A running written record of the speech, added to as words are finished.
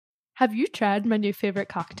Have you tried my new favorite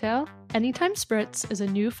cocktail? Anytime Spritz is a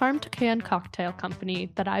new farm-to-can cocktail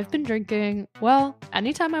company that I've been drinking, well,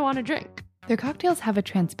 anytime I want to drink. Their cocktails have a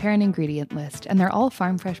transparent ingredient list, and they're all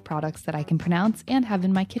farm-fresh products that I can pronounce and have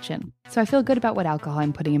in my kitchen. So I feel good about what alcohol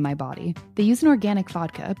I'm putting in my body. They use an organic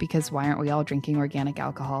vodka, because why aren't we all drinking organic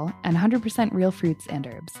alcohol, and 100% real fruits and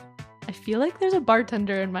herbs. I feel like there's a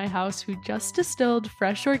bartender in my house who just distilled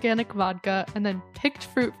fresh organic vodka and then picked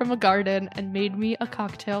fruit from a garden and made me a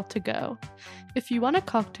cocktail to go. If you want a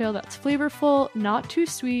cocktail that's flavorful, not too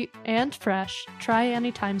sweet, and fresh, try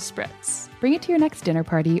Anytime Spritz. Bring it to your next dinner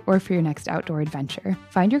party or for your next outdoor adventure.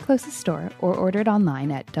 Find your closest store or order it online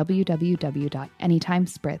at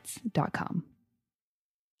www.anytimespritz.com.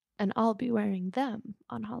 And I'll be wearing them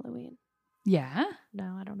on Halloween. Yeah?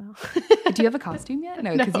 No, I don't know. Do you have a costume yet?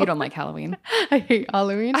 No, because you don't like Halloween. I hate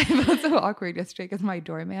Halloween. I felt so awkward yesterday because my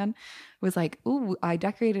doorman was like, ooh, I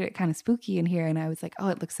decorated it kind of spooky in here. And I was like, oh,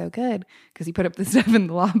 it looks so good. Because he put up the stuff in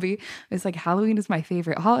the lobby. It's like, Halloween is my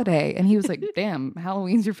favorite holiday. And he was like, damn,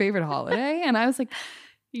 Halloween's your favorite holiday? And I was like,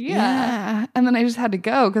 yeah. And then I just had to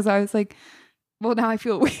go because I was like, well, now I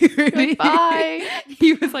feel weird. Bye.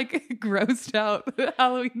 He was like grossed out that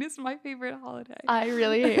Halloween is my favorite holiday. I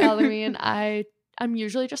really hate Halloween. I'm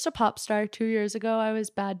usually just a pop star. 2 years ago, I was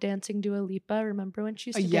bad dancing Dua Lipa. Remember when she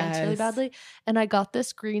used to dance really badly? And I got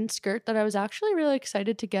this green skirt that I was actually really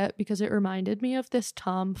excited to get because it reminded me of this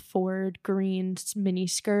Tom Ford green mini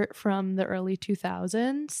skirt from the early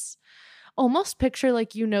 2000s. Almost picture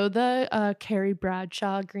the Carrie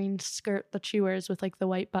Bradshaw green skirt that she wears with like the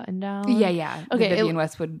white button down. Yeah. Okay, the Vivienne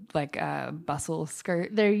Westwood bustle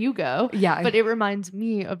skirt. There you go. Yeah. But it reminds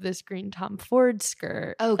me of this green Tom Ford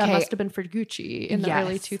skirt. Okay. That must have been for Gucci in the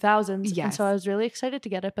early 2000s. Yes. And so I was really excited to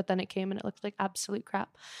get it, but then it came and it looked like absolute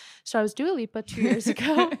crap. So I was Dua Lipa 2 years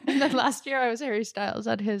ago. And then last year I was Harry Styles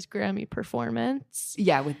at his Grammy performance.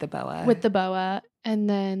 Yeah, with the boa. And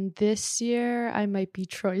then this year I might be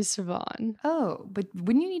Troye Sivan. Oh, but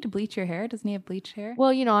wouldn't you need to bleach your hair? Doesn't he have bleached hair?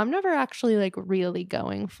 Well, I'm never actually like really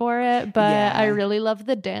going for it, but Yeah. I really love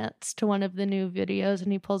the dance to one of the new videos,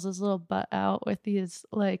 and he pulls his little butt out with these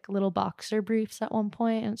like little boxer briefs at one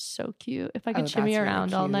point, and it's so cute. If I could shimmy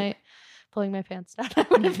around all night pulling my pants down, I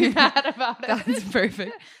wouldn't be mad about it. That's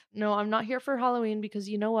perfect. No, I'm not here for Halloween because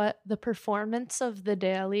you know what? The performance of the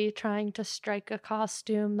daily trying to strike a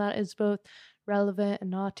costume that is both relevant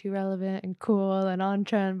and not too relevant and cool and on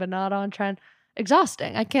trend but not on trend.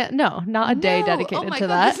 Exhausting. I can't. No, not a day dedicated to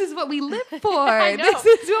that. This is what we live for. I know. This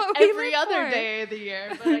is what we Every live other for. day of the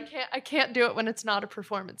year, but I can't do it when it's not a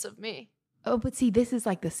performance of me. Oh, but see, this is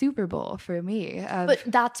like the Super Bowl for me. But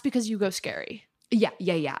that's because you go scary. Yeah.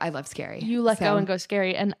 I love scary. You let go and go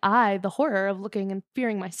scary, and I, the horror of looking and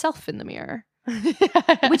fearing myself in the mirror.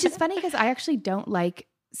 Which is funny because I actually don't like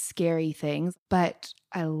scary things, but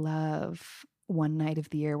I love one night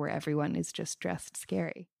of the year where everyone is just dressed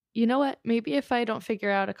scary. You know what? Maybe if I don't figure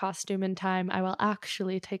out a costume in time, I will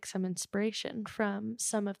actually take some inspiration from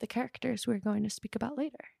some of the characters we're going to speak about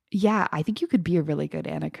later. Yeah, I think you could be a really good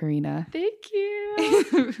Anna Karina. Thank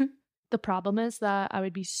you. The problem is that I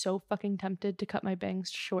would be so fucking tempted to cut my bangs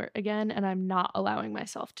short again, and I'm not allowing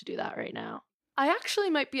myself to do that right now. I actually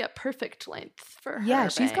might be at perfect length for her. Yeah,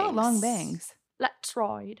 she's got long bangs. Let's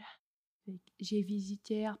ride. J'ai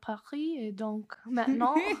visité à Paris et donc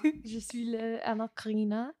maintenant je suis Anna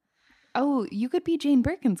Karina. Oh, you could be Jane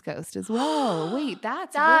Birkin's ghost as well. Wait,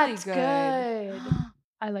 that's really good.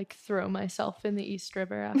 I like throw myself in the East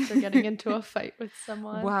River after getting into a fight with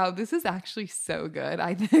someone. Wow, this is actually so good.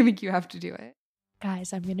 I think you have to do it.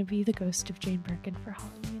 Guys, I'm going to be the ghost of Jane Birkin for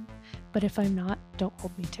Halloween. But if I'm not, don't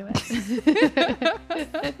hold me to it.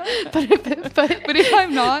 but if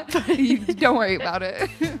I'm not, don't worry about it.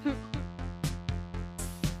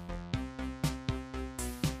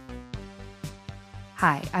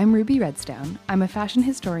 Hi, I'm Ruby Redstone. I'm a fashion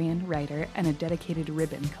historian, writer, and a dedicated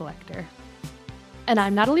ribbon collector. And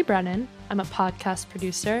I'm Natalie Brennan. I'm a podcast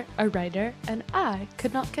producer, a writer, and I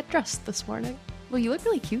could not get dressed this morning. Well, you look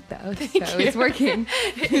really cute, though, so it's working.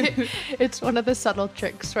 It's one of the subtle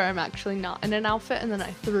tricks where I'm actually not in an outfit, and then I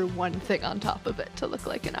threw one thing on top of it to look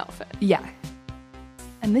like an outfit. Yeah.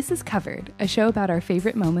 And this is Covered, a show about our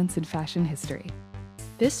favorite moments in fashion history.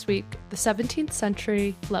 This week, the 17th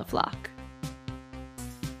century lovelock.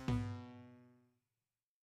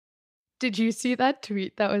 Did you see that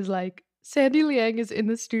tweet that was like, Sandy Liang is in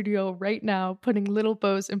the studio right now putting little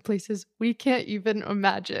bows in places we can't even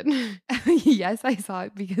imagine. Yes, I saw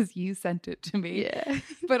it because you sent it to me. Yeah.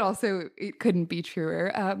 But also, it couldn't be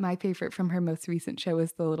truer. My favorite from her most recent show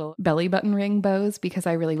is the little belly button ring bows because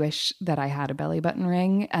I really wish that I had a belly button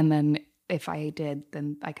ring. And then if I did,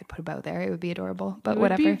 then I could put a bow there. It would be adorable, but it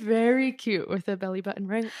would whatever. be very cute with a belly button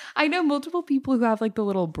ring. I know multiple people who have like the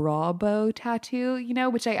little bra bow tattoo, you know,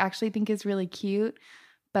 which I actually think is really cute.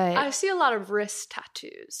 But I see a lot of wrist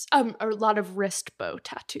tattoos. A lot of wrist bow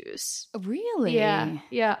tattoos. Really?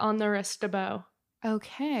 Yeah, on the wrist a bow.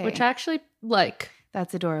 Okay. Which I actually like.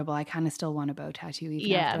 That's adorable. I kind of still want a bow tattoo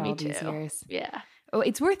even after all these years. Yeah. Oh,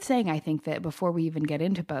 it's worth saying, I think, that before we even get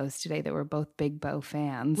into bows today, that we're both big bow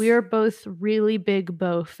fans. We are both really big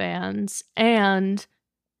bow fans, and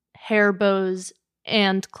hair bows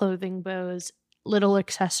and clothing bows, little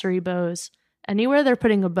accessory bows. Anywhere they're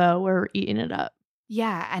putting a bow, we're eating it up.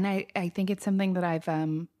 Yeah, and I think it's something that I've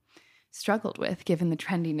struggled with, given the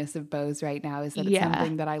trendiness of bows right now, is that it's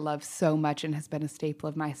something that I love so much and has been a staple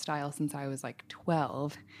of my style since I was like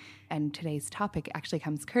 12. And today's topic actually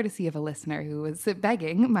comes courtesy of a listener who was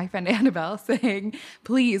begging my friend Annabelle, saying,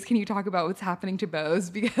 please, can you talk about what's happening to bows?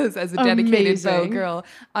 Because as a dedicated bow girl,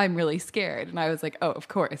 I'm really scared. And I was like, oh, of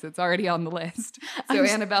course, it's already on the list. So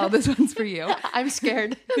Annabelle, this one's for you. I'm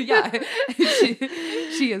scared. Yeah,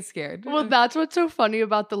 she is scared. Well, that's what's so funny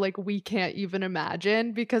about the like, we can't even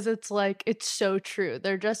imagine, because it's like, it's so true.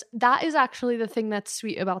 That is actually the thing that's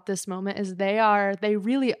sweet about this moment, is they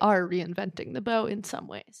really are reinventing the bow in some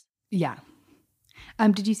ways. Yeah.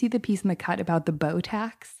 Did you see the piece in the cut about the bow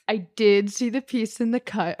tax? I did see the piece in the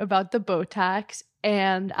cut about the bow tax,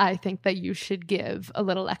 and I think that you should give a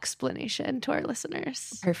little explanation to our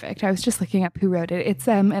listeners. Perfect. I was just looking up who wrote it. It's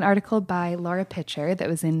an article by Laura Pitcher that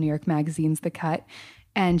was in New York Magazine's The Cut,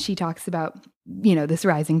 and she talks about, you know, this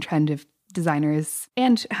rising trend of designers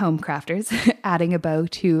and home crafters adding a bow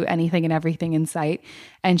to anything and everything in sight,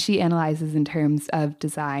 and she analyzes in terms of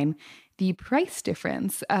design the price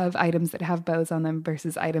difference of items that have bows on them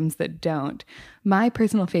versus items that don't. My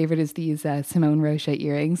personal favorite is these Simone Rocha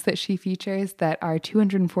earrings that she features that are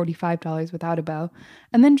 $245 without a bow.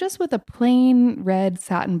 And then just with a plain red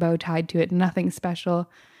satin bow tied to it, nothing special,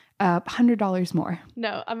 $100 more.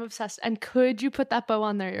 No, I'm obsessed. And could you put that bow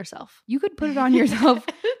on there yourself? You could put it on yourself.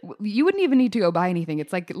 You wouldn't even need to go buy anything.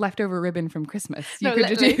 It's like leftover ribbon from Christmas. You could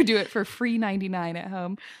just do it for free $99 at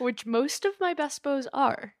home. Which most of my best bows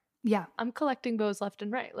are. Yeah. I'm collecting bows left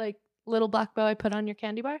and right. Like little black bow I put on your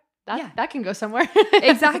candy bar. That can go somewhere.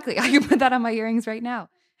 Exactly. I can put that on my earrings right now.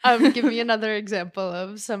 Give me another example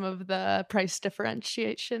of some of the price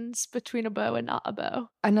differentiations between a bow and not a bow.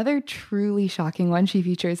 Another truly shocking one, she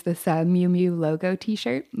features this Miu Miu logo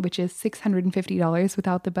t-shirt, which is $650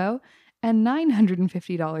 without the bow and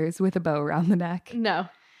 $950 with a bow around the neck. No.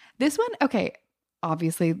 This one, okay,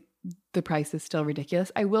 obviously the price is still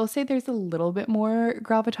ridiculous. I will say there's a little bit more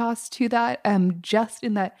gravitas to that, just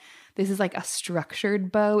in that this is like a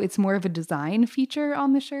structured bow. It's more of a design feature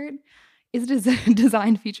on the shirt. Is it a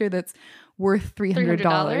design feature that's worth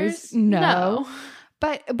 $300? No.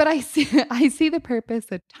 But I see the purpose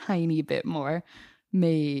a tiny bit more.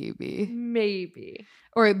 Maybe.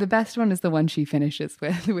 Or the best one is the one she finishes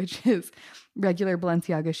with, which is regular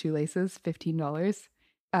Balenciaga shoelaces, $15.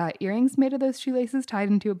 Earrings made of those shoelaces tied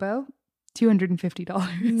into a bow,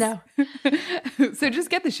 $250. No. So just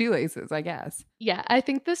get the shoelaces, I guess. Yeah, I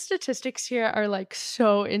think the statistics here are like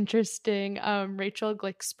so interesting. Rachel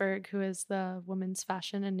Glicksberg, who is the women's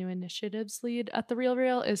fashion and new initiatives lead at The Real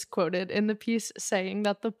Real, is quoted in the piece saying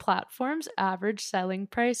that the platform's average selling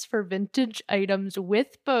price for vintage items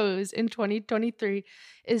with bows in 2023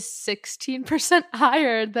 is 16%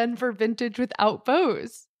 higher than for vintage without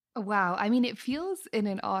bows. Wow. I mean, it feels in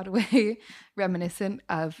an odd way reminiscent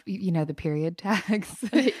of, you know, the period tax,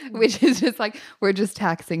 which is just like, we're just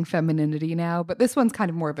taxing femininity now. But this one's kind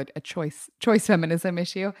of more of a choice feminism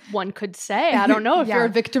issue. One could say. I don't know if you're a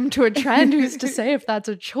victim to a trend, who's to say if that's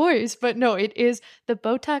a choice. But no, it is. The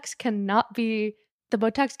bow tax cannot be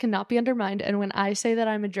undermined. And when I say that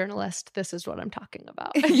I'm a journalist, this is what I'm talking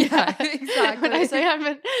about. Yeah, exactly. When I say I'm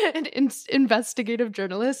an investigative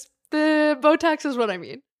journalist, the bow tax is what I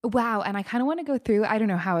mean. Wow. And I kind of want to go through, I don't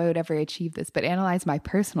know how I would ever achieve this, but analyze my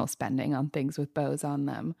personal spending on things with bows on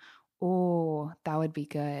them. Oh, that would be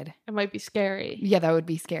good. It might be scary. Yeah, that would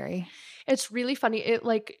be scary. It's really funny. It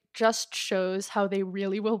like just shows how they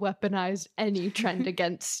really will weaponize any trend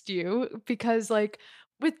against you, because like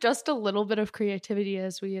with just a little bit of creativity,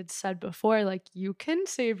 as we had said before, like you can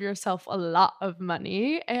save yourself a lot of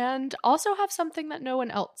money and also have something that no one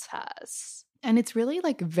else has. And it's really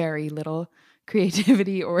like very little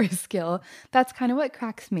creativity or skill. That's kind of what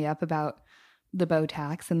cracks me up about the bow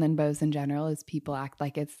tax and then bows in general, is people act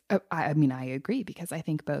like it's, I mean, I agree, because I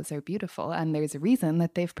think bows are beautiful and there's a reason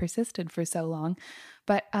that they've persisted for so long.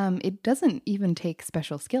 But it doesn't even take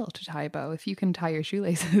special skill to tie a bow. If you can tie your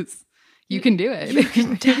shoelaces, You can do it. You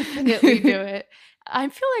can definitely do it. I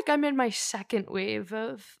feel like I'm in my second wave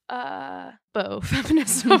of bow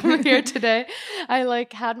feminism over here today. I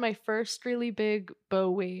had my first really big bow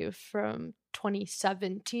wave from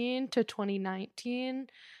 2017 to 2019.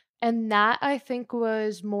 And that I think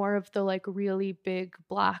was more of the really big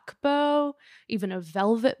black bow, even a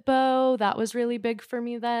velvet bow. That was really big for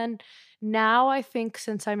me then. Now I think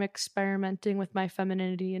since I'm experimenting with my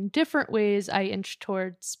femininity in different ways, I inch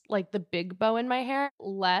towards the big bow in my hair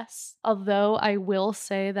less. Although I will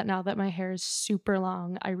say that now that my hair is super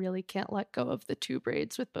long, I really can't let go of the 2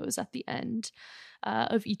 braids with bows at the end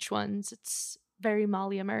of each ones. It's very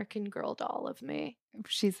Molly American Girl doll of me.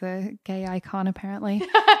 She's a gay icon, apparently.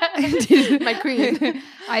 My queen.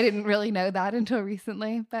 I didn't really know that until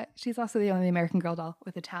recently, but she's also the only American Girl doll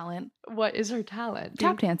with a talent. What is her talent?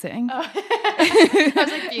 Tap dancing. Oh. I was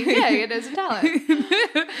like, being gay, it is a talent.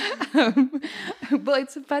 Well,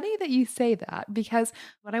 it's funny that you say that, because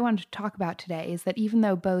what I wanted to talk about today is that even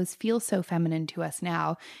though bows feel so feminine to us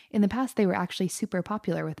now, in the past they were actually super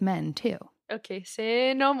popular with men too. Okay,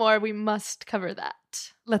 say no more. We must cover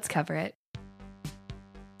that. Let's cover it.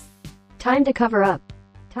 Time to cover up.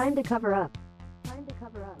 Time to cover up. Time to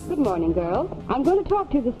cover up. Good morning, girls. I'm going to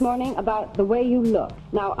talk to you this morning about the way you look.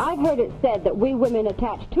 Now, I've heard it said that we women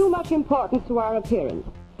attach too much importance to our appearance,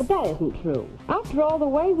 but that isn't true. After all, the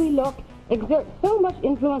way we look exerts so much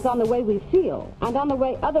influence on the way we feel and on the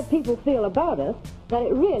way other people feel about us that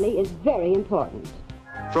it really is very important.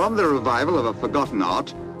 From the revival of a forgotten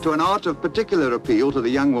art to an art of particular appeal to the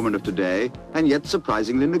young woman of today, and yet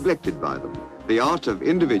surprisingly neglected by them, the art of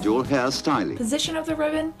individual hair styling. Position of the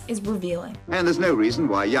ribbon is revealing. And there's no reason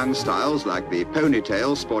why young styles like the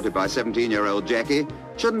ponytail sported by 17-year-old Jackie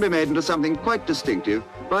shouldn't be made into something quite distinctive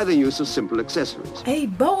by the use of simple accessories. A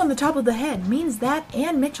bow on the top of the head means that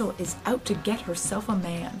Ann Mitchell is out to get herself a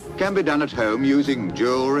man. Can be done at home using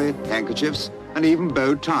jewelry, handkerchiefs, and even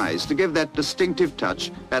bow ties to give that distinctive touch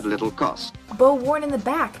at little cost. A bow worn in the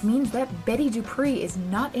back means that Betty Dupree is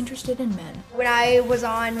not interested in men. When I was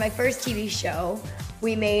on my first TV show,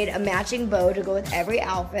 we made a matching bow to go with every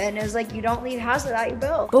outfit, and it was like, you don't leave house without your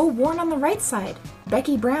bow. Bow worn on the right side,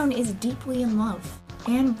 Becky Brown is deeply in love.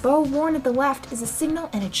 And bow worn at the left is a signal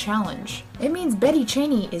and a challenge. It means Betty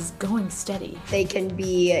Cheney is going steady. They can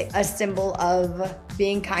be a symbol of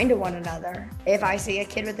being kind to one another. If I see a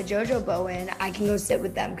kid with a JoJo bow in, I can go sit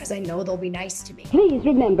with them because I know they'll be nice to me. Please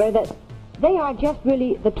remember that they are just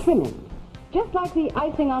really the trimmings, just like the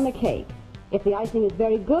icing on the cake. If the icing is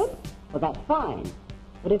very good, well, that's fine.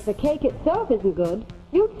 But if the cake itself isn't good,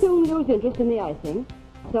 you'd soon lose interest in the icing.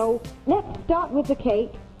 So let's start with the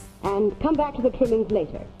cake and come back to the trimmings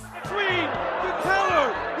later. Queen, you tell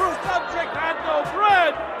her her subject had no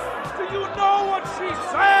bread. Do you know what she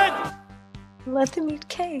said? Let them eat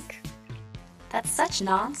cake. That's such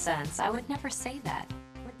nonsense. I would never say that.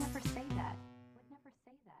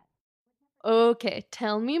 Okay,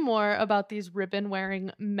 tell me more about these ribbon-wearing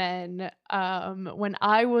men. When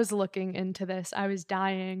I was looking into this, I was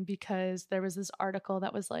dying because there was this article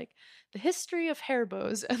that was like, the history of hair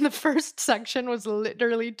bows, and the first section was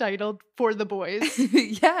literally titled, For the Boys.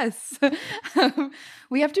 Yes.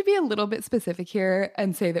 We have to be a little bit specific here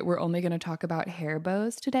and say that we're only going to talk about hair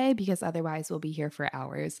bows today, because otherwise we'll be here for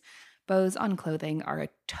hours. Bows on clothing are a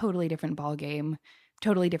totally different ballgame.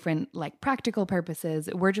 Totally different, practical purposes.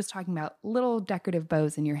 We're just talking about little decorative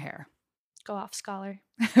bows in your hair. Go off, scholar.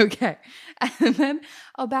 Okay. And then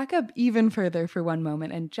I'll back up even further for one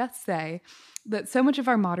moment and just say that so much of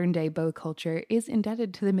our modern day bow culture is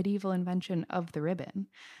indebted to the medieval invention of the ribbon.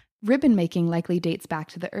 Ribbon making likely dates back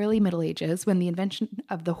to the early Middle Ages, when the invention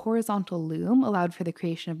of the horizontal loom allowed for the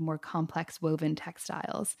creation of more complex woven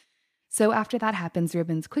textiles. So after that happens,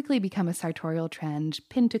 ribbons quickly become a sartorial trend,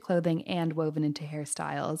 pinned to clothing and woven into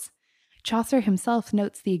hairstyles. Chaucer himself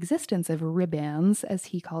notes the existence of ribands, as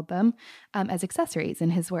he called them, as accessories in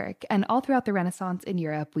his work. And all throughout the Renaissance in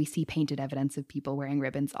Europe, we see painted evidence of people wearing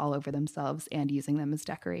ribbons all over themselves and using them as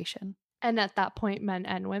decoration. And at that point, men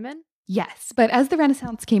and women? Yes, but as the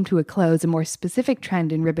Renaissance came to a close, a more specific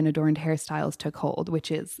trend in ribbon-adorned hairstyles took hold,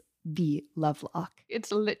 which is the love lock.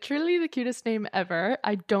 It's literally the cutest name ever.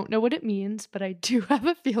 I don't know what it means, but I do have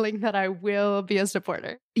a feeling that I will be a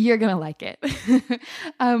supporter. You're going to like it.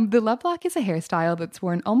 The love lock is a hairstyle that's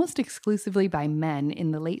worn almost exclusively by men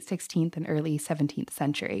in the late 16th and early 17th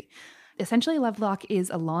century. Essentially, love lock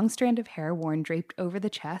is a long strand of hair worn draped over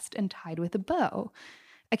the chest and tied with a bow.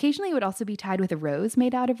 Occasionally, it would also be tied with a rose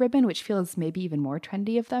made out of ribbon, which feels maybe even more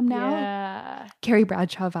trendy of them now. Yeah. Carrie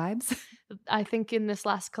Bradshaw vibes. I think in this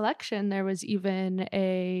last collection, there was even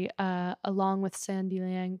along with Sandy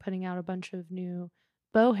Liang putting out a bunch of new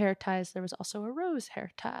bow hair ties, there was also a rose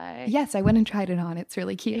hair tie. Yes, I went and tried it on. It's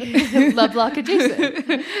really cute. Lovelock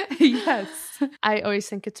adjacent. Yes. I always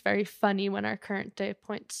think it's very funny when our current day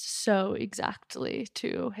points so exactly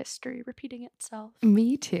to history repeating itself.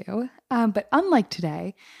 Me too. But unlike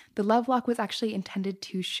today, the lovelock was actually intended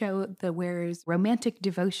to show the wearer's romantic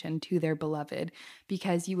devotion to their beloved,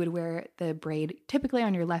 because you would wear the braid typically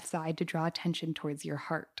on your left side to draw attention towards your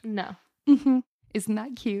heart. No. Mm-hmm. Isn't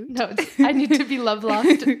that cute? No, I need to be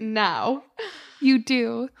love-locked now. You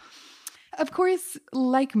do. Of course,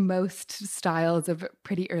 like most styles of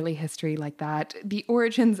pretty early history like that, the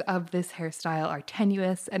origins of this hairstyle are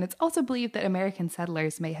tenuous, and it's also believed that American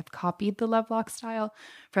settlers may have copied the lovelock style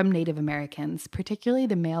from Native Americans, particularly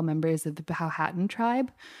the male members of the Powhatan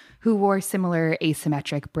tribe, who wore similar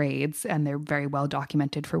asymmetric braids, and they're very well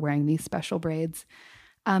documented for wearing these special braids.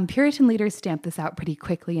 Puritan leaders stamped this out pretty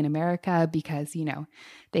quickly in America because,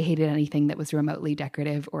 they hated anything that was remotely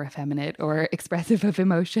decorative or effeminate or expressive of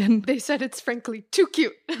emotion. They said it's frankly too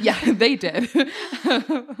cute. Yeah, they did.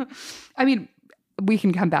 I mean, we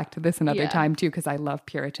can come back to this another time too, because I love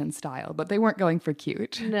Puritan style, but they weren't going for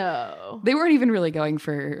cute. No. They weren't even really going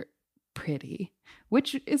for pretty,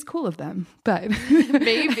 which is cool of them, but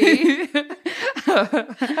maybe.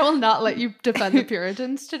 I will not let you defend the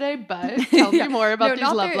Puritans today, but tell me more about these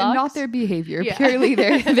love locks. Not their behavior, purely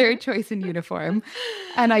their choice in uniform.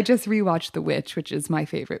 And I just rewatched The Witch, which is my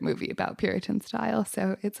favorite movie about Puritan style,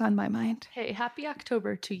 so it's on my mind. Hey, happy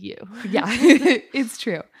October to you. Yeah, it's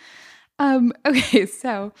true. Okay,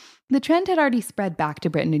 so the trend had already spread back to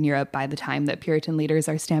Britain and Europe by the time that Puritan leaders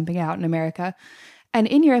are stamping out in America. And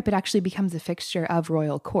in Europe, it actually becomes a fixture of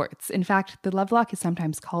royal courts. In fact, the lovelock is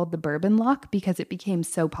sometimes called the Bourbon lock because it became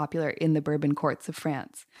so popular in the Bourbon courts of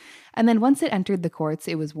France. And then once it entered the courts,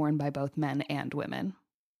 it was worn by both men and women.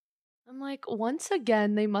 I'm like, once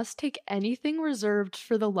again, they must take anything reserved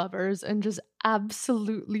for the lovers and just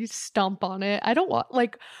absolutely stomp on it. I don't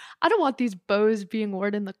want these bows being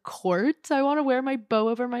worn in the courts. I want to wear my bow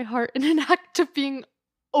over my heart in an act of being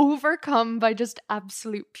overcome by just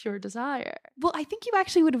absolute pure desire. Well, I think you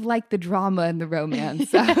actually would have liked the drama and the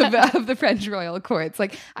romance of the French royal courts.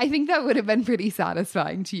 Like, I think that would have been pretty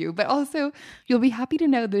satisfying to you. But also, you'll be happy to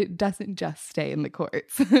know that it doesn't just stay in the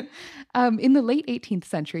courts. In the late 18th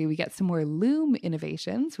century, we get some more loom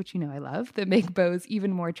innovations, which I love, that make bows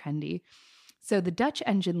even more trendy. So the Dutch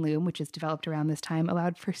engine loom, which is developed around this time,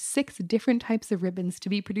 allowed for 6 different types of ribbons to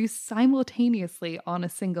be produced simultaneously on a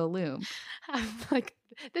single loom. I'm like,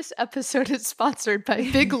 this episode is sponsored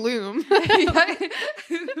by Big Loom.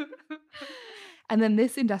 And then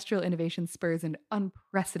this industrial innovation spurs an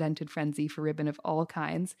unprecedented frenzy for ribbon of all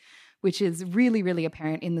kinds, which is really, really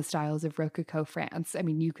apparent in the styles of Rococo France. I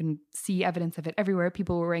mean, you can see evidence of it everywhere.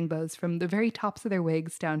 People were wearing bows from the very tops of their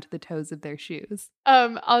wigs down to the toes of their shoes.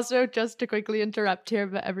 Also, just to quickly interrupt here,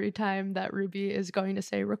 but every time that Ruby is going to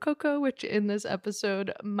say Rococo, which in this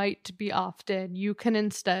episode might be often, you can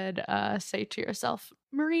instead say to yourself,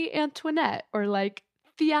 Marie Antoinette, or like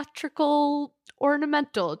theatrical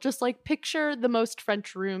ornamental. Just like picture the most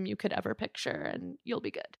French room you could ever picture and you'll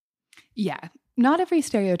be good. Yeah. Not every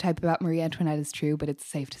stereotype about Marie Antoinette is true, but it's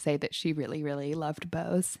safe to say that she really, really loved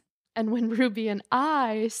bows. And when Ruby and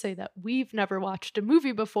I say that we've never watched a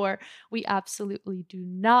movie before, we absolutely do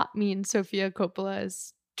not mean Sofia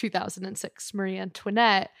Coppola's 2006 Marie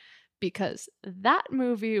Antoinette, because that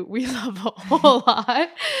movie we love a whole lot.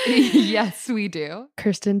 Yes, we do.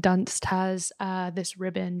 Kirsten Dunst has this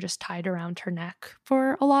ribbon just tied around her neck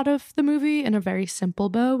for a lot of the movie in a very simple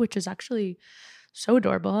bow, which is actually so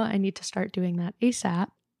adorable. I need to start doing that ASAP.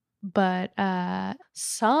 But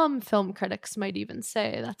some film critics might even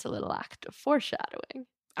say that's a little act of foreshadowing.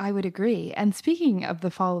 I would agree. And speaking of the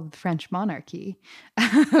fall of the French monarchy,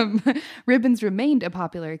 ribbons remained a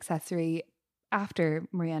popular accessory after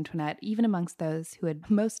Marie Antoinette, even amongst those who had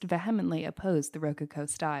most vehemently opposed the Rococo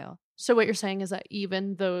style. So what you're saying is that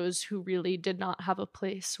even those who really did not have a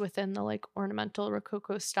place within the like ornamental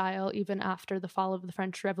Rococo style, even after the fall of the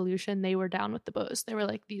French Revolution, they were down with the bows. They were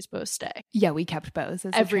like, these bows stay. Yeah, we kept bows.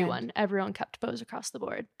 As everyone kept bows across the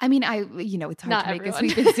board. I mean, it's hard to make a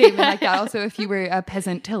sweeping statement like that. Also, if you were a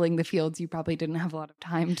peasant tilling the fields, you probably didn't have a lot of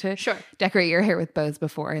time to decorate your hair with bows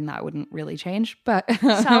before, and that wouldn't really change. But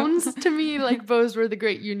sounds to me like bows were the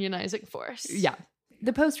great unionizing force. Yeah.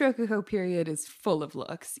 The post-Rococo period is full of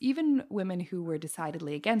looks. Even women who were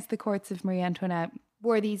decidedly against the courts of Marie Antoinette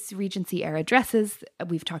wore these Regency-era dresses.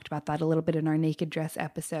 We've talked about that a little bit in our naked dress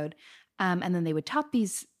episode. And then they would top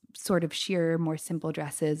these sort of sheer, more simple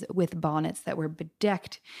dresses with bonnets that were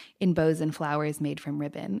bedecked in bows and flowers made from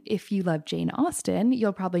ribbon. If you love Jane Austen,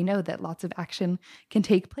 you'll probably know that lots of action can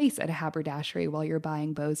take place at a haberdashery while you're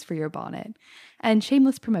buying bows for your bonnet. And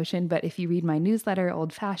shameless promotion, but if you read my newsletter,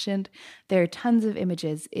 Old Fashioned, there are tons of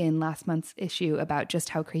images in last month's issue about just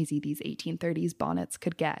how crazy these 1830s bonnets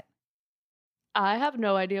could get. I have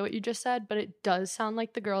no idea what you just said, but it does sound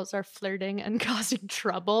like the girls are flirting and causing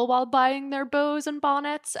trouble while buying their bows and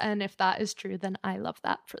bonnets. And if that is true, then I love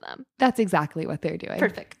that for them. That's exactly what they're doing.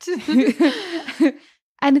 Perfect.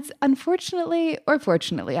 And it's unfortunately, or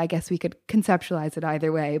fortunately, I guess we could conceptualize it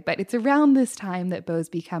either way, but it's around this time that bows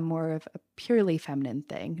become more of a purely feminine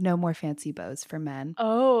thing. No more fancy bows for men.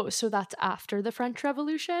 Oh, so that's after the French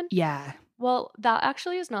Revolution? Yeah. Well, that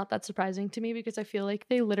actually is not that surprising to me because I feel like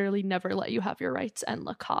they literally never let you have your rights and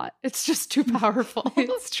look hot. It's just too powerful.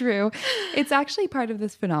 It's true. It's actually part of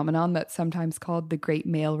this phenomenon that's sometimes called the Great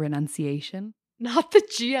Male Renunciation. Not the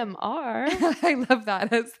GMR. I love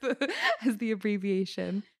that as the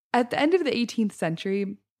abbreviation. At the end of the 18th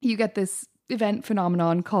century, you get this event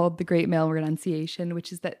phenomenon called the Great Male Renunciation,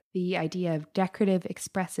 which is that the idea of decorative,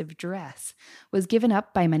 expressive dress was given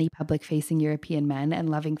up by many public-facing European men, and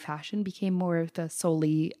loving fashion became more of the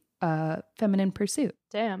solely feminine pursuit.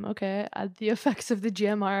 Damn, okay. The effects of the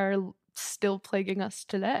GMR are still plaguing us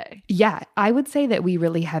today. Yeah, I would say that we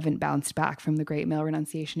really haven't bounced back from the Great Male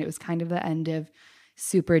Renunciation. It was kind of the end of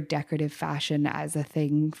super decorative fashion as a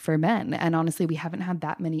thing for men. And honestly, we haven't had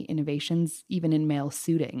that many innovations, even in male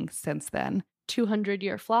suiting, since then.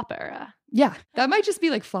 200-year flop era. Yeah, that might just be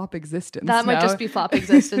like flop existence. That might just be flop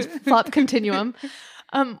existence, flop continuum.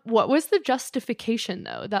 What was the justification,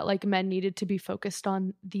 though, that like men needed to be focused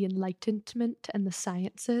on the Enlightenment and the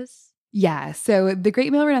sciences? Yeah, so the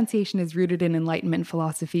Great Male Renunciation is rooted in Enlightenment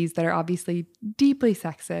philosophies that are obviously deeply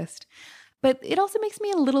sexist. But it also makes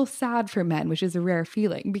me a little sad for men, which is a rare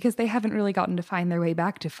feeling, because they haven't really gotten to find their way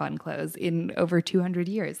back to fun clothes in over 200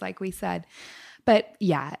 years, like we said. But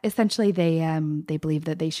yeah, essentially they believe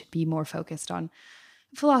that they should be more focused on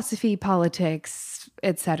philosophy, politics,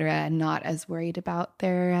 etc., and not as worried about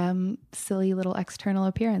their silly little external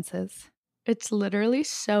appearances. It's literally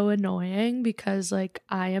so annoying because like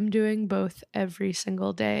I am doing both every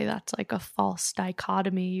single day. That's like a false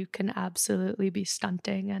dichotomy. You can absolutely be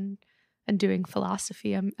stunting and doing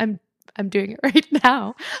philosophy. I'm doing it right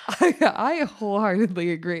now. I wholeheartedly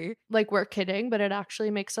agree. Like we're kidding, but it actually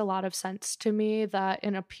makes a lot of sense to me that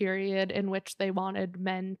in a period in which they wanted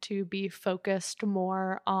men to be focused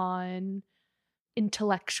more on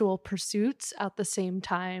intellectual pursuits, at the same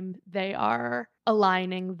time they are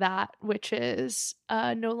aligning that which is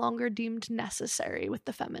no longer deemed necessary with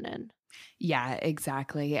the feminine. Yeah,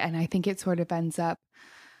 exactly. And I think it sort of ends up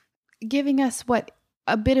giving us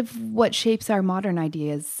a bit of what shapes our modern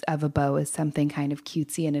ideas of a bow as something kind of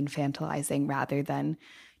cutesy and infantilizing rather than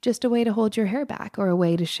just a way to hold your hair back or a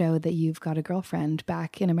way to show that you've got a girlfriend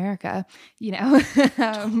back in America, you know?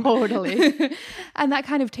 Totally. And that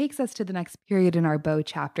kind of takes us to the next period in our bow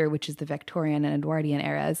chapter, which is the Victorian and Edwardian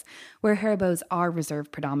eras, where hair bows are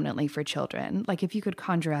reserved predominantly for children. Like if you could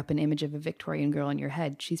conjure up an image of a Victorian girl in your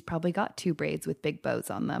head, she's probably got 2 braids with big bows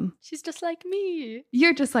on them. She's just like me.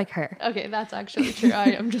 You're just like her. Okay, that's actually true. I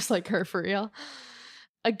am just like her for real.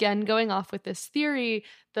 Again, going off with this theory,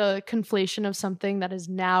 the conflation of something that is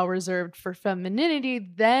now reserved for femininity,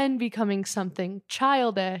 then becoming something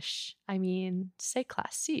childish. I mean, c'est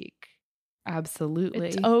classique. Absolutely.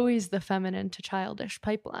 It's always the feminine to childish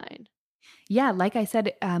pipeline. Yeah, like I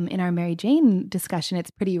said in our Mary Jane discussion,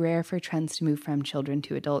 it's pretty rare for trends to move from children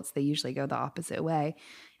to adults. They usually go the opposite way.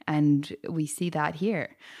 And we see that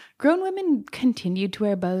here. Grown women continued to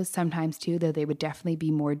wear bows sometimes too, though they would definitely be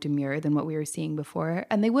more demure than what we were seeing before.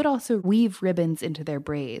 And they would also weave ribbons into their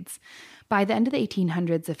braids. By the end of the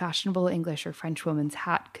 1800s, a fashionable English or French woman's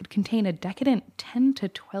hat could contain a decadent 10 to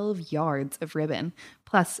 12 yards of ribbon,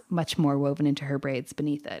 plus much more woven into her braids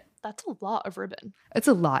beneath it. That's a lot of ribbon. It's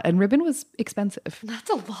a lot. And ribbon was expensive. That's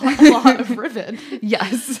a lot of ribbon.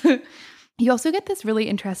 Yes. You also get this really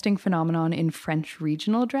interesting phenomenon in French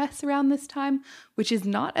regional dress around this time, which is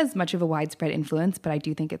not as much of a widespread influence, but I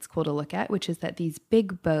do think it's cool to look at, which is that these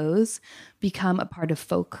big bows become a part of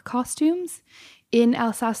folk costumes. In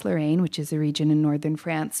Alsace-Lorraine, which is a region in northern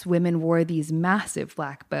France, women wore these massive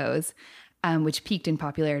black bows, which peaked in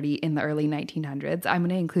popularity in the early 1900s. I'm going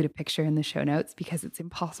to include a picture in the show notes because it's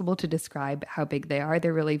impossible to describe how big they are.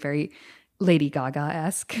 They're really very Lady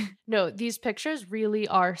Gaga-esque. No, these pictures really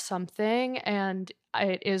are something, and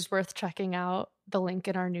it is worth checking out the link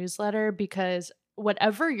in our newsletter because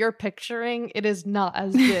whatever you're picturing, it is not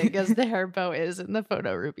as big as the hair bow is in the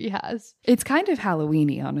photo Ruby has. It's kind of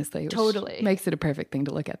Halloween-y, honestly. Which Totally. Makes it a perfect thing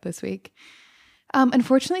to look at this week.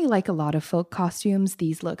 Unfortunately, like a lot of folk costumes,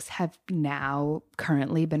 these looks have now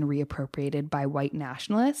currently been reappropriated by white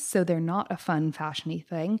nationalists, so they're not a fun, fashion-y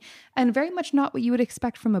thing, and very much not what you would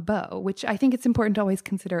expect from a bow, which I think it's important to always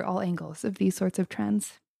consider all angles of these sorts of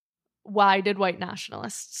trends. Why did white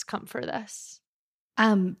nationalists come for this?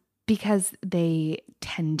 Because they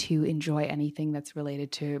tend to enjoy anything that's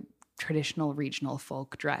related to traditional regional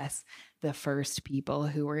folk dress. The first people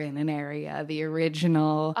who were in an area, the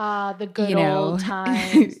original. The good old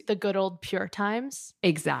times, the good old pure times.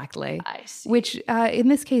 Exactly. I see. Which in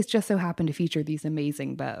this case just so happened to feature these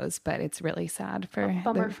amazing bows, but it's really sad for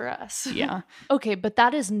bummer for us. Yeah. Okay, but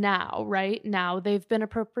that is now, right? Now they've been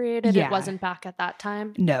appropriated. Yeah. It wasn't back at that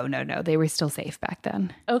time? No. They were still safe back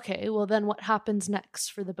then. Okay, well then what happens next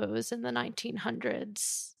for the bows in the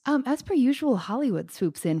 1900s? As per usual, Hollywood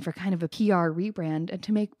swoops in for kind of a PR rebrand and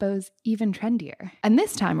to make bows even trendier. And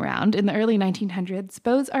this time around, in the early 1900s,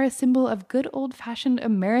 bows are a symbol of good old-fashioned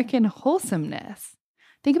American wholesomeness.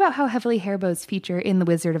 Think about how heavily hair bows feature in The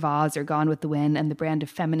Wizard of Oz or Gone with the Wind and the brand of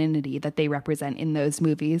femininity that they represent in those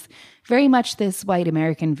movies. Very much this white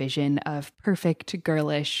American vision of perfect,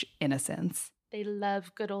 girlish innocence. They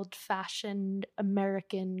love good old-fashioned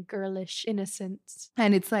American girlish innocence.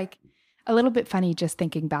 And it's like a little bit funny just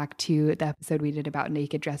thinking back to the episode we did about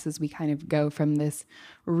naked dresses. We kind of go from this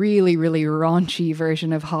really, really raunchy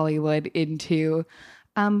version of Hollywood into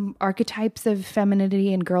archetypes of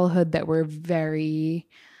femininity and girlhood that were very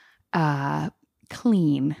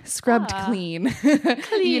clean, scrubbed clean.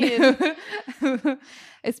 Clean.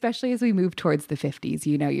 Especially as we move towards the 50s,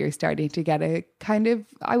 you're starting to get a kind of,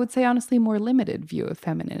 I would say honestly, more limited view of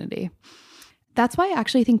femininity. That's why I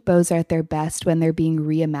actually think bows are at their best when they're being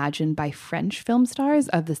reimagined by French film stars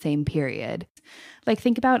of the same period. Like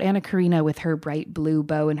think about Anna Karina with her bright blue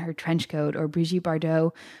bow in her trench coat, or Brigitte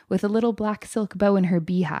Bardot with a little black silk bow in her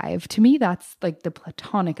beehive. To me, that's like the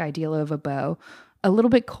platonic ideal of a bow. A little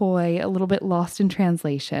bit coy, a little bit lost in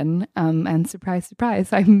translation. And surprise,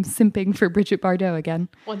 surprise, I'm simping for Brigitte Bardot again.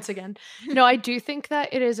 Once again. No, I do think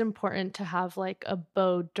that it is important to have like a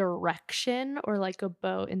bow direction or like a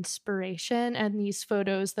bow inspiration. And these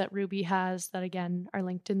photos that Ruby has that, again, are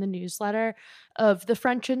linked in the newsletter of the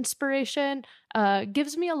French inspiration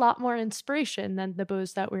gives me a lot more inspiration than the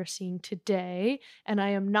bows that we're seeing today. And I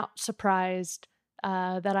am not surprised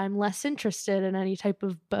that I'm less interested in any type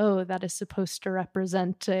of bow that is supposed to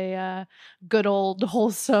represent a good old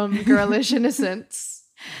wholesome girlish innocence.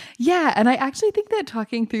 Yeah, and I actually think that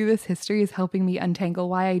talking through this history is helping me untangle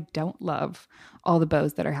why I don't love all the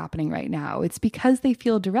bows that are happening right now. It's because they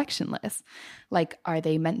feel directionless. Like, are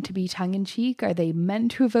they meant to be tongue-in-cheek? Are they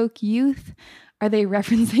meant to evoke youth? Are they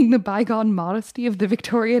referencing the bygone modesty of the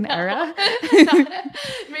Victorian era?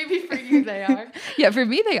 Maybe for you they are. Yeah, for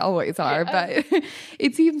me they always are, but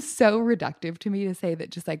it seems so reductive to me to say that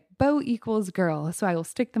just like bow equals girl, so I will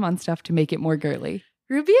stick them on stuff to make it more girly.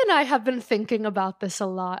 Ruby and I have been thinking about this a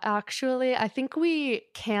lot, actually. I think we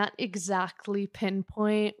can't exactly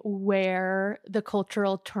pinpoint where the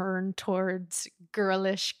cultural turn towards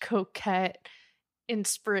girlish, coquette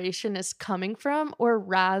inspiration is coming from, or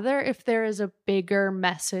rather if there is a bigger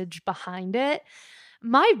message behind it.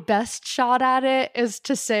 My best shot at it is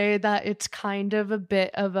to say that it's kind of a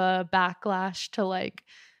bit of a backlash to like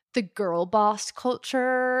the girl boss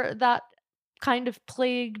culture that kind of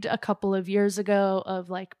plagued a couple of years ago of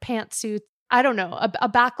like pantsuits. I don't know, a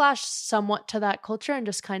backlash somewhat to that culture and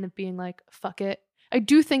just kind of being like, fuck it. I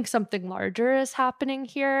do think something larger is happening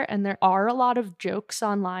here, and there are a lot of jokes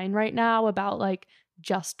online right now about like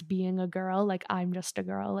just being a girl, like I'm just a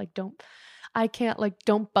girl, like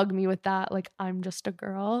don't bug me with that, like I'm just a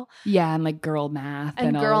girl. Yeah, and like girl math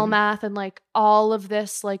and girl math and like all of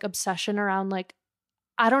this like obsession around like,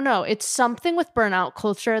 I don't know, it's something with burnout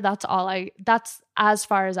culture. That's as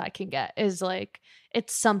far as I can get, is like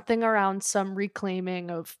it's something around some reclaiming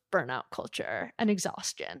of burnout culture and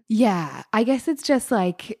exhaustion. Yeah, I guess it's just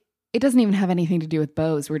like, it doesn't even have anything to do with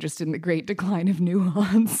bows. We're just in the great decline of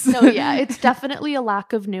nuance. No, yeah, it's definitely a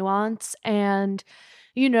lack of nuance. And,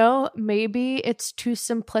 maybe it's too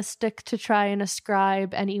simplistic to try and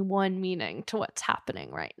ascribe any one meaning to what's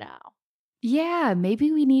happening right now. Yeah,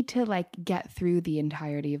 maybe we need to like get through the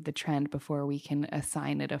entirety of the trend before we can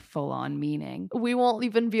assign it a full-on meaning. We won't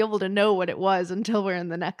even be able to know what it was until we're in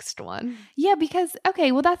the next one. Yeah, because,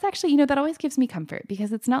 okay, well, that's actually, that always gives me comfort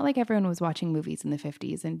because it's not like everyone was watching movies in the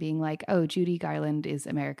 50s and being like, oh, Judy Garland is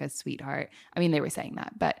America's sweetheart. I mean, they were saying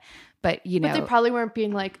that, but But they probably weren't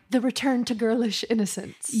being like the return to girlish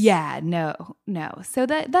innocence. Yeah, no. So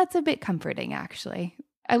that's a bit comforting, actually.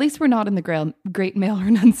 At least we're not in the great male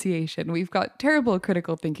renunciation. We've got terrible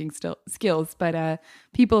critical thinking skills, but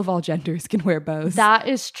people of all genders can wear bows. That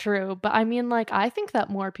is true. But I mean, like, I think that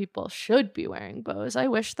more people should be wearing bows. I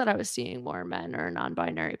wish that I was seeing more men or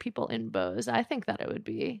non-binary people in bows. I think that I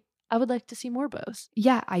would like to see more bows.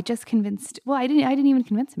 Yeah, I just convinced. Well, I didn't even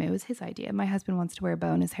convince him. It was his idea. My husband wants to wear a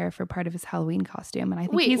bow in his hair for part of his Halloween costume, and I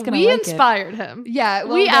think he's going to like it. We inspired him. Yeah,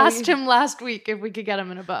 we asked him last week if we could get him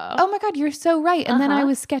in a bow. Oh my God, you're so right. And then I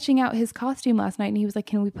was sketching out his costume last night, and he was like,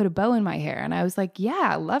 "Can we put a bow in my hair?" And I was like,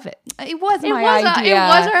 "Yeah, I love it." It was my idea. It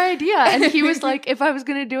was our idea, and he was like, "If I was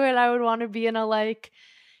going to do it, I would want to be in a like."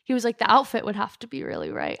 He was like, the outfit would have to be really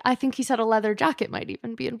right. I think he said a leather jacket might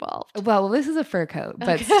even be involved. Well, this is a fur coat,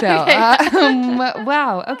 but still.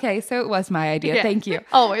 Wow. Okay. So it was my idea. Yeah. Thank you.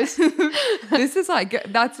 Always. This is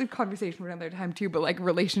like, that's a conversation for another time too, but like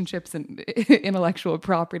relationships and intellectual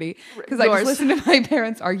property. Because I just listen to my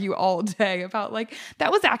parents argue all day about like,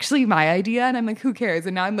 that was actually my idea. And I'm like, who cares?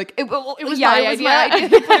 And now I'm like, it was my idea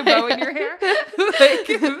to put a bow in your hair.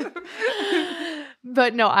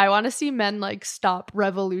 But no, I want to see men like stop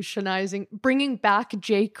revolutionizing, bringing back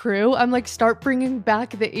J. Crew. I'm like, start bringing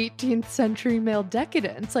back the 18th century male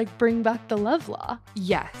decadence, like bring back the love law.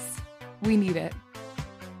 Yes, we need it.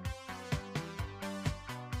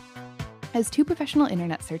 As two professional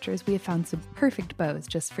internet searchers, we have found some perfect bows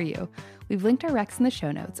just for you. We've linked our recs in the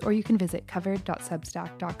show notes, or you can visit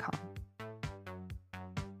covered.substack.com.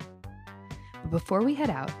 But before we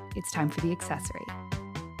head out, it's time for the accessory.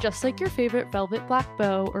 Just like your favorite velvet black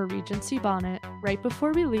bow or Regency bonnet, right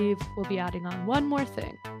before we leave, we'll be adding on one more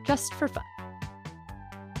thing, just for fun.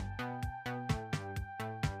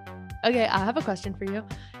 Okay, I have a question for you.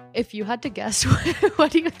 If you had to guess, what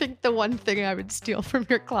do you think the one thing I would steal from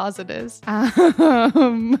your closet is? God,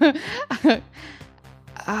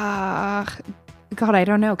 I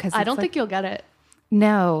don't know. I don't think you'll get it.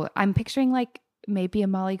 No, I'm picturing like maybe a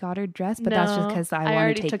Molly Goddard dress, but that's just because I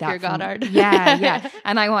want to take that. Your Goddard. Yeah,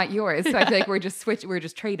 and I want yours. So I feel like we're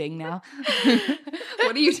just trading now.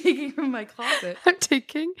 What are you taking from my closet? I'm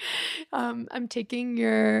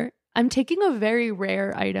taking a very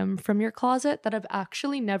rare item from your closet that I've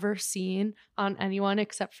actually never seen on anyone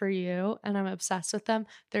except for you, and I'm obsessed with them.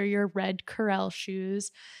 They're your red Corelle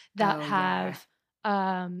shoes that have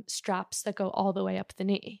straps that go all the way up the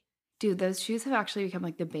knee. Dude, those shoes have actually become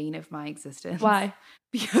like the bane of my existence. Why?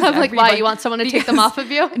 Because I'm like, why? You want someone to take them off of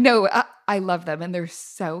you? No, I love them and they're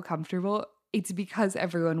so comfortable. It's because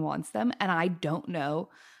everyone wants them. And I don't know,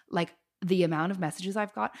 like, the amount of messages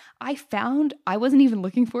I've got. I wasn't even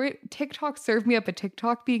looking for it. TikTok served me up a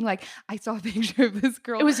TikTok being like, I saw a picture of this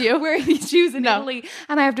girl. It was you? Wearing these shoes in Italy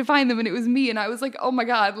and I have to find them. And it was me. And I was like, oh my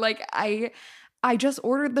God, like, I just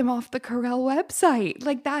ordered them off the Corelle website.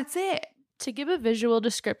 Like, that's it. To give a visual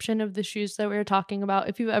description of the shoes that we were talking about,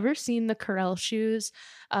 if you've ever seen the Corelle shoes,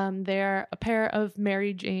 they're a pair of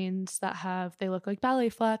Mary Janes they look like ballet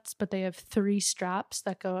flats, but they have 3 straps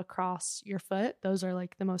that go across your foot. Those are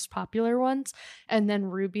like the most popular ones. And then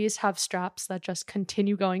Ruby's have straps that just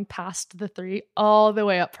continue going past the 3 all the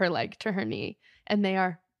way up her leg to her knee. And they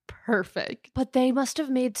are perfect. But they must have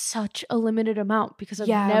made such a limited amount because I've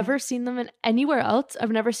never seen them in anywhere else. I've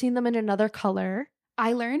never seen them in another color.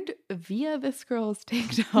 I learned via this girl's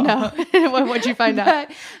TikTok. No. What'd you find out?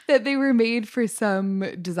 That they were made for some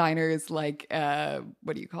designers, like,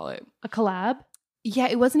 what do you call it? A collab? Yeah,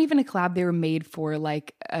 it wasn't even a collab. They were made for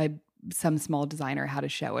like some small designer had a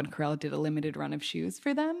show and Corelle did a limited run of shoes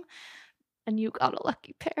for them. And you got a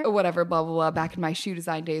lucky pair. Whatever, blah, blah, blah. Back in my shoe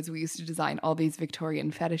design days, we used to design all these Victorian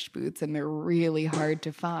fetish boots, and they're really hard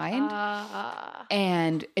to find.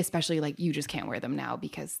 And especially, like, you just can't wear them now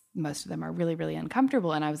because most of them are really, really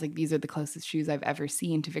uncomfortable. And I was like, these are the closest shoes I've ever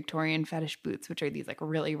seen to Victorian fetish boots, which are these, like,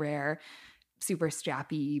 really rare, super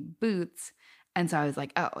strappy boots. And so I was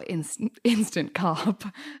like, oh, instant cop.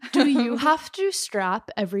 Do you have to strap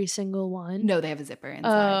every single one? No, they have a zipper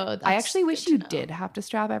inside. I actually wish you did have to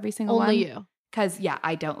strap every single one. Only you. Because,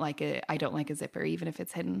 I don't like it. I don't like a zipper, even if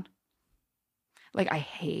it's hidden. Like, I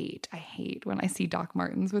hate when I see Doc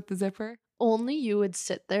Martens with the zipper. Only you would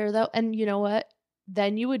sit there, though. And you know what?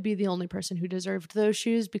 Then you would be the only person who deserved those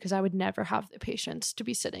shoes because I would never have the patience to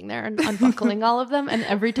be sitting there and unbuckling all of them. And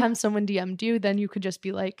every time someone DM'd you, then you could just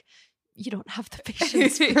be like, you don't have the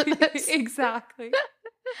patience for this. Exactly.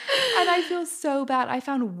 And I feel so bad. I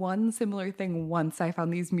found one similar thing once. I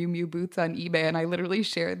found these Miu Miu boots on eBay and I literally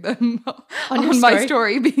shared them on my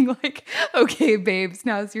story being like, okay, babes,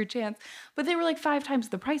 now's your chance. But they were like 5 times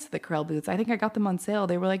the price of the Corel boots. I think I got them on sale.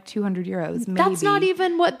 They were like 200 euros, maybe. That's not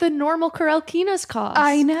even what the normal Corel Kinas cost.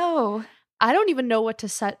 I know. I don't even know what to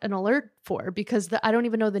set an alert for because I don't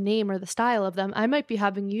even know the name or the style of them. I might be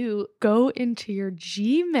having you go into your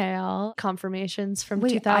Gmail confirmations from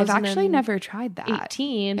 2018. I've actually never tried that.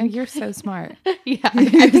 18. Oh, you're so smart. Yeah,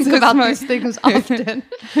 I think so about these things often.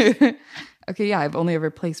 Okay, yeah, I've only ever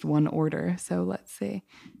placed one order, so let's see.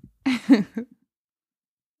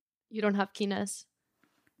 You don't have Kinas?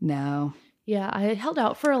 No. Yeah, I held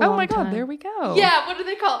out for a long time. Oh my God, there we go. Yeah, what are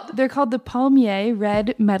they called? They're called the Palmier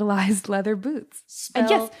red metallized leather boots. And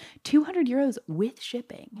Spell- yes, 200 euros with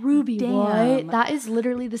shipping. Ruby, Damn. what? That is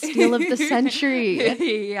literally the steal of the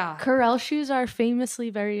century. Yeah. Corel shoes are famously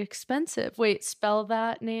very expensive. Wait, spell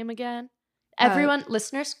that name again. Everyone,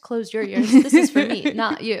 listeners, close your ears. This is for me,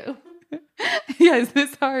 not you. Yeah, is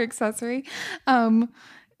this our accessory?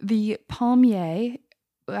 The Palmier,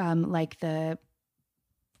 like the...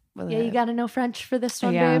 Yeah, you got to know French for this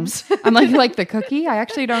one, babes. I'm like the cookie. I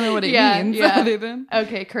actually don't know what it means. Yeah. Other than...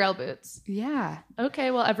 Okay, Corel boots. Yeah.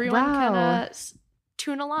 Okay, well, everyone can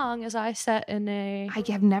tune along as I set in a... I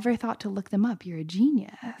have never thought to look them up. You're a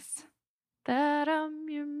genius. That I'm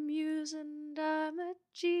your muse and I'm a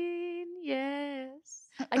genius.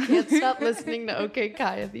 I can't stop listening to OK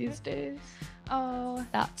Kaya these days. Oh.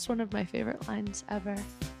 That's one of my favorite lines ever.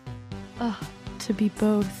 Oh, to be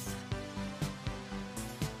both.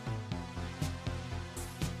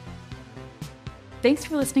 Thanks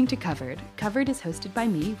for listening to Covered. Covered is hosted by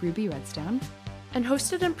me, Ruby Redstone. And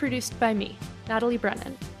hosted and produced by me, Natalie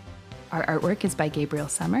Brennan. Our artwork is by Gabriel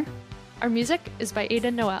Summer. Our music is by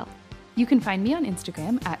Aidan Noel. You can find me on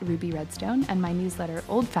Instagram at Ruby Redstone, and my newsletter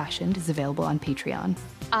Old Fashioned is available on Patreon.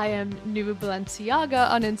 I am New Balenciaga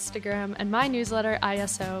on Instagram, and my newsletter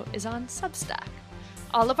ISO is on Substack.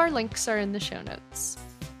 All of our links are in the show notes.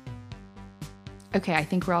 Okay, I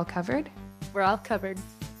think we're all covered. We're all covered.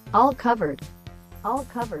 All covered. All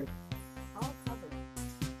covered.